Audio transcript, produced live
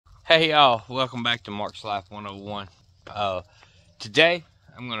Hey y'all, welcome back to Mark's Life 101. Today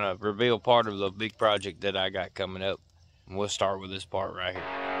I'm gonna reveal part of the big project that I got coming up. We'll start with this part right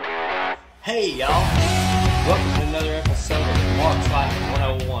here. Hey y'all, welcome to another episode of Mark's Life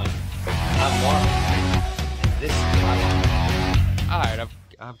 101. I'm Mark, and this is my life. Alright,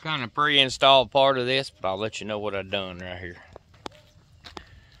 I've kind of pre-installed part of this, but I'll let you know what I've done right here.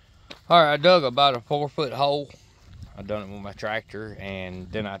 Alright, I dug about a 4-foot hole. I done it with my tractor, and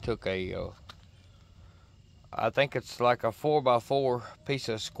then I took I think it's like a 4x4 piece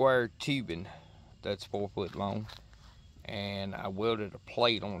of square tubing that's 4 foot long, and I welded a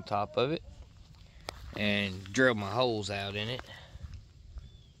plate on top of it and drilled my holes out in it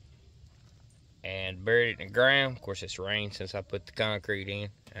and buried it in the ground. Of course, it's rained since I put the concrete in,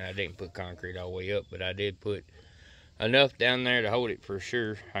 and I didn't put concrete all the way up, but I did put enough down there to hold it for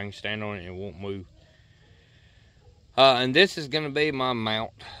sure. I can stand on it and it won't move. And this is going to be my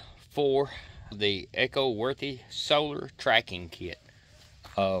mount for the Echo Worthy solar tracking kit.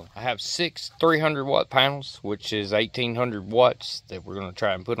 I have 6 300-watt panels, which is 1800 watts that we're going to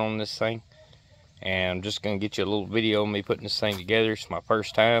try and put on this thing. And I'm just going to get you a little video of me putting this thing together. It's my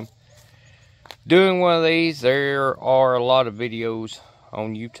first time doing one of these. There are a lot of videos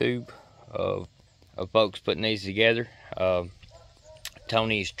on YouTube of folks putting these together.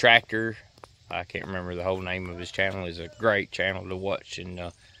 Tony's Tractor, I can't remember the whole name of his channel, is a great channel to watch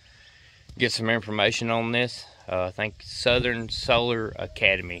and get some information on this. I think Southern Solar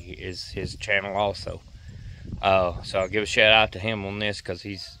Academy is his channel also. So I'll give a shout out to him on this because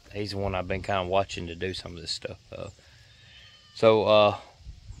he's the one I've been kind of watching to do some of this stuff. So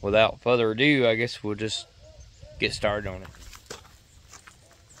without further ado, I guess we'll just get started on it.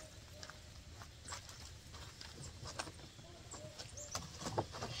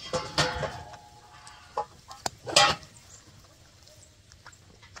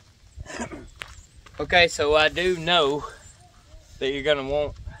 Okay, so I do know that you're gonna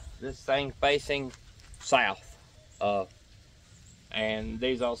want this thing facing south, and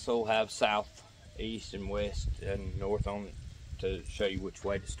these also have south, east, and west, and north on it to show you which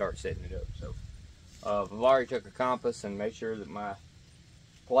way to start setting it up. So I've already took a compass and made sure that my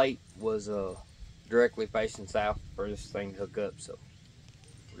plate was directly facing south for this thing to hook up. So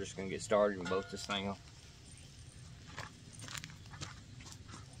we're just gonna get started and bolt this thing on.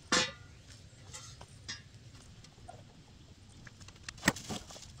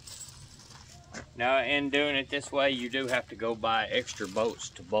 Now, in doing it this way, you do have to go buy extra bolts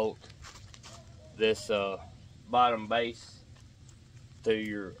to bolt this bottom base to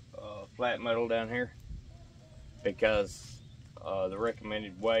your flat metal down here, because the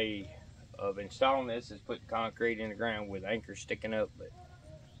recommended way of installing this is putting concrete in the ground with anchors sticking up. But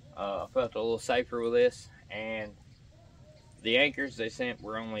I felt a little safer with this, and the anchors they sent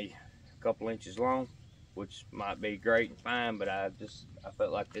were only a couple inches long, which might be great and fine, but I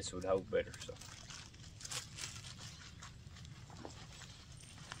felt like this would hold better. So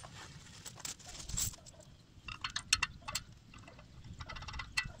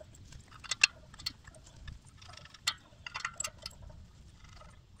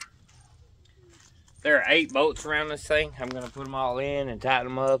there are 8 bolts around this thing. I'm going to put them all in and tighten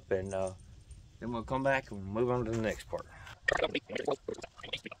them up, and then we'll come back and move on to the next part.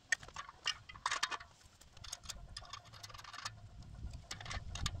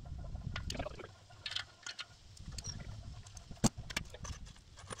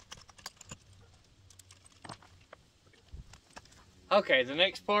 Okay, the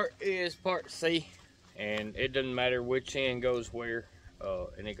next part is part C, and it doesn't matter which end goes where,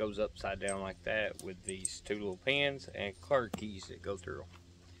 and it goes upside down like that with these 2 little pins and car keys that go through them.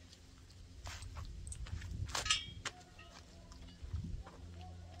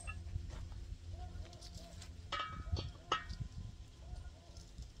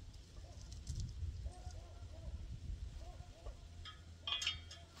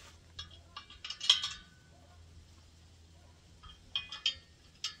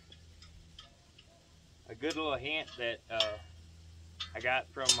 A good little hint that I got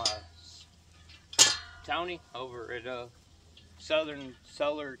from Tony over at Southern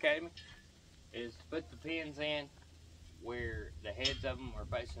Solar Academy is put the pins in where the heads of them are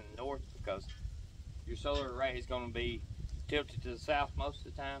facing north, because your solar array is going to be tilted to the south most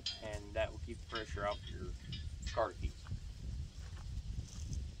of the time, and that will keep the pressure off your car keys.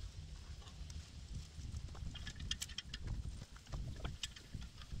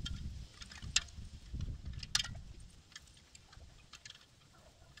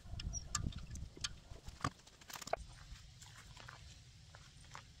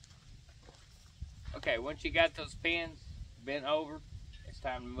 Okay, once you got those pins bent over, it's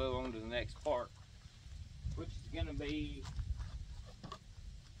time to move on to the next part, which is going to be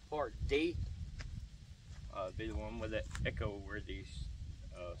part D. Be the one with the Eco-Worthy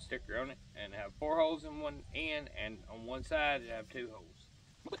sticker on it, and have 4 holes in one end, and on one side it have 2 holes.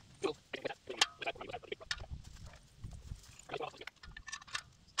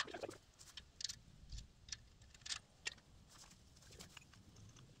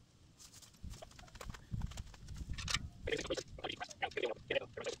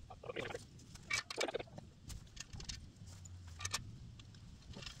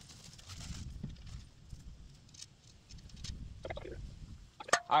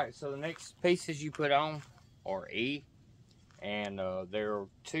 Alright, so the next pieces you put on are E, and there are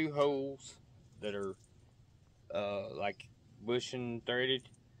 2 holes that are like bushing threaded,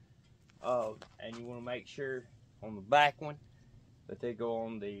 and you want to make sure on the back one that they go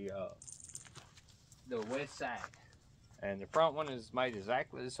on the west side, and the front one is made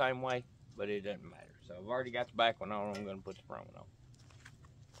exactly the same way, but it doesn't matter. So I've already got the back one on. I'm going to put the front one on.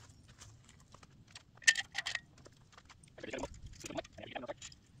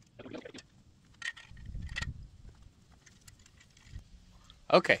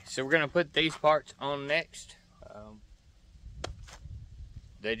 Okay, so we're going to put these parts on next.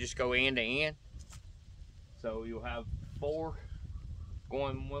 They just go end to end. So you'll have 4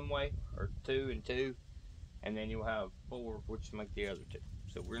 going one way, or 2 and 2, and then you'll have 4 which make the other 2.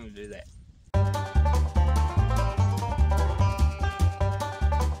 So we're going to do that.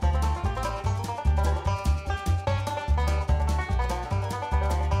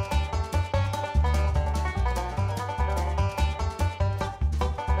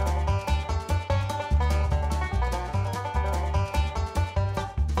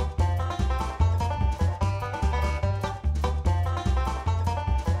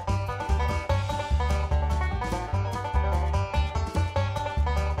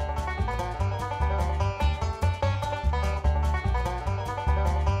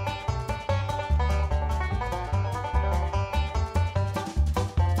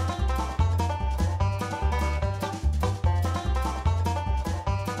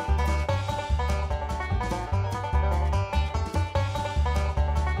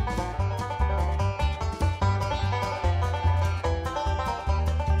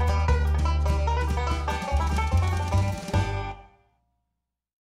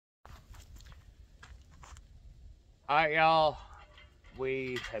 Alright, y'all,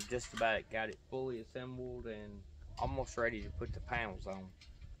 we have just about got it fully assembled and almost ready to put the panels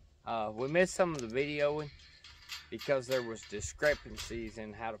on. We missed some of the videoing because there was discrepancies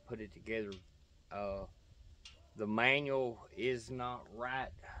in how to put it together. The manual is not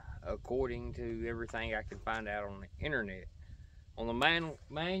right according to everything I can find out on the internet. On the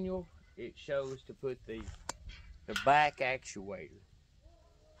manual, it shows to put the back actuator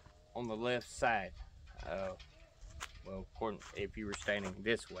on the left side. Well, if you were standing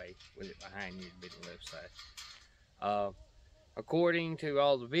this way with it behind you, it'd be the left side. According to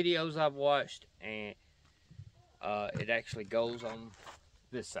all the videos I've watched, and it actually goes on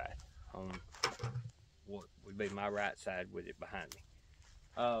this side, on what would be my right side with it behind me.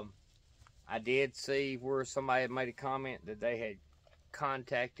 I did see where somebody had made a comment that they had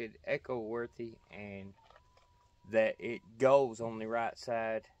contacted Eco-Worthy and that it goes on the right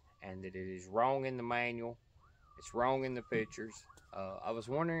side and that it is wrong in the manual. It's wrong in the pictures. I was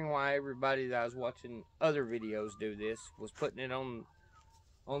wondering why everybody that I was watching other videos do this was putting it on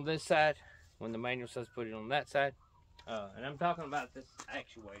this side when the manual says put it on that side. And I'm talking about this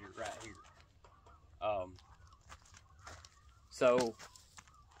actuator right here. So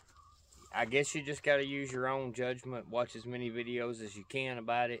I guess you just got to use your own judgment. Watch as many videos as you can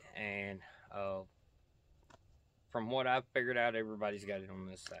about it, and from what I've figured out, everybody's got it on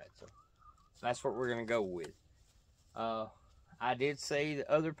this side. So that's what we're gonna go with. I did see that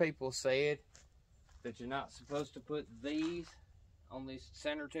other people said that you're not supposed to put these on these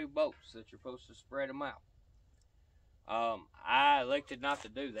center 2 bolts, that you're supposed to spread them out. I elected not to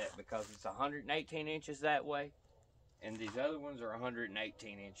do that because it's 118 inches that way, and these other ones are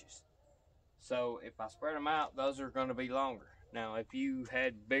 118 inches. So if I spread them out, those are going to be longer. Now, if you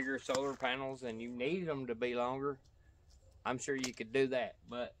had bigger solar panels and you needed them to be longer, I'm sure you could do that.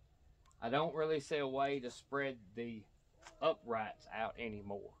 But I don't really see a way to spread the uprights out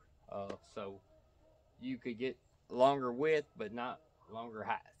anymore. So you could get longer width, but not longer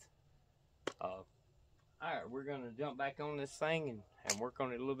height. Alright, we're going to jump back on this thing and work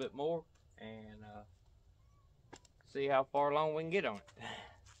on it a little bit more and see how far along we can get on it.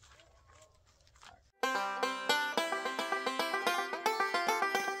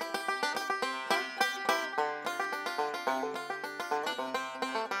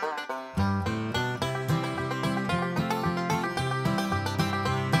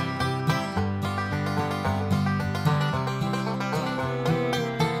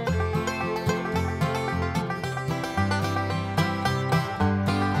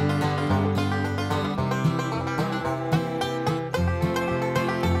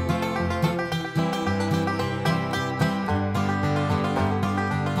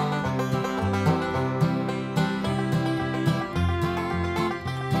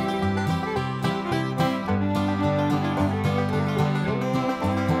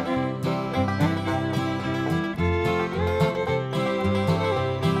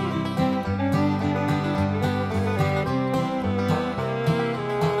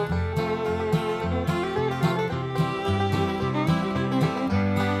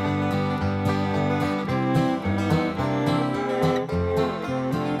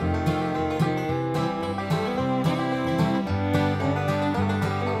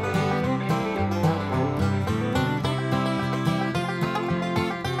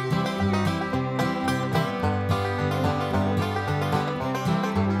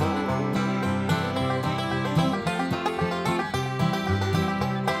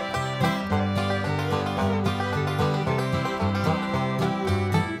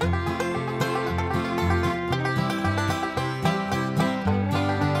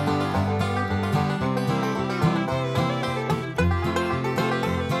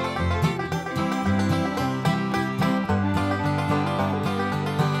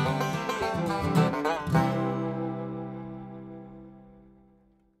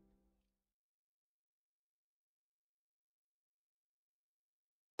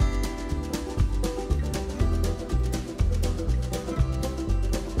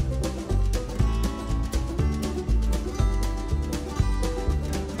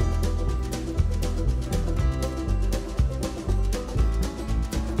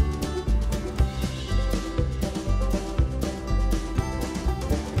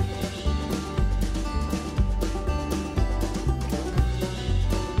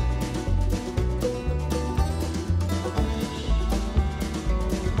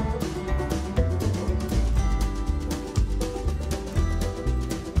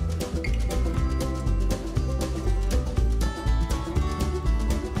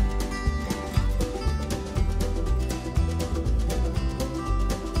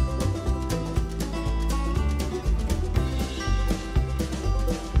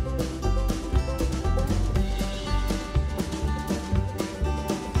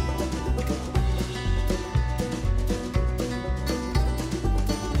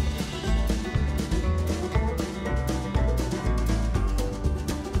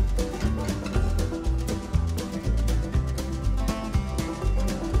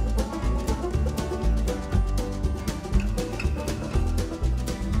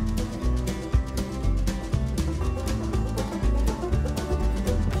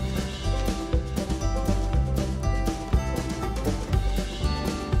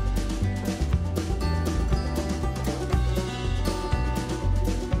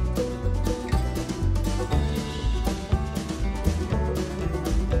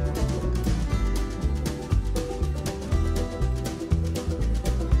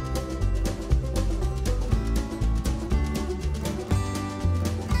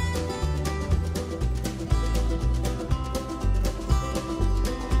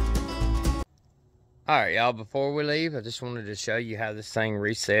 Alright, y'all, before we leave, I just wanted to show you how this thing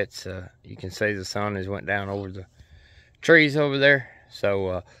resets. You can see the sun has went down over the trees over there.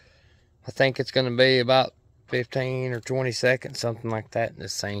 So I think it's going to be about 15 or 20 seconds, something like that. And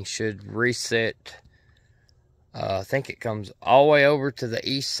this thing should reset. I think it comes all the way over to the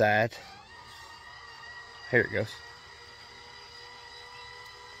east side. Here it goes.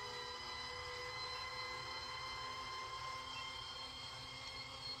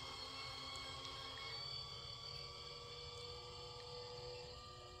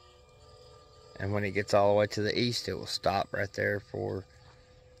 And when it gets all the way to the east, it will stop right there for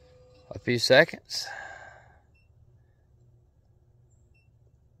a few seconds.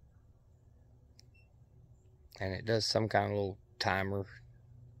 And it does some kind of little timer.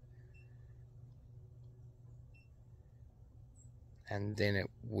 And then it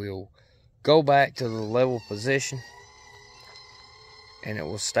will go back to the level position. And it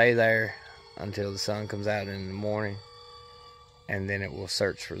will stay there until the sun comes out in the morning. And then it will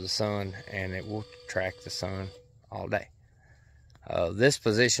search for the sun, and it will track the sun all day. This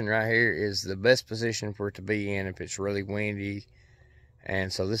position right here is the best position for it to be in if it's really windy.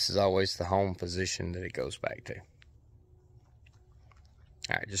 And so this is always the home position that it goes back to.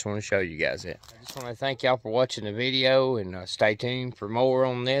 Alright, just want to show you guys it. I just want to thank y'all for watching the video, and stay tuned for more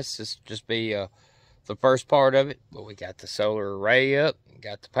on this. This will just be the first part of it. But we got the solar array up,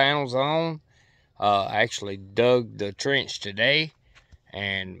 got the panels on. I actually dug the trench today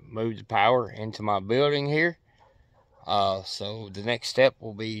and moved the power into my building here. So the next step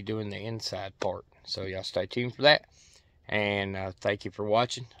will be doing the inside part. So y'all stay tuned for that. And thank you for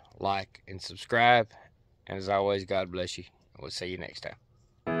watching. Like and subscribe. And as always, God bless you. We'll see you next time.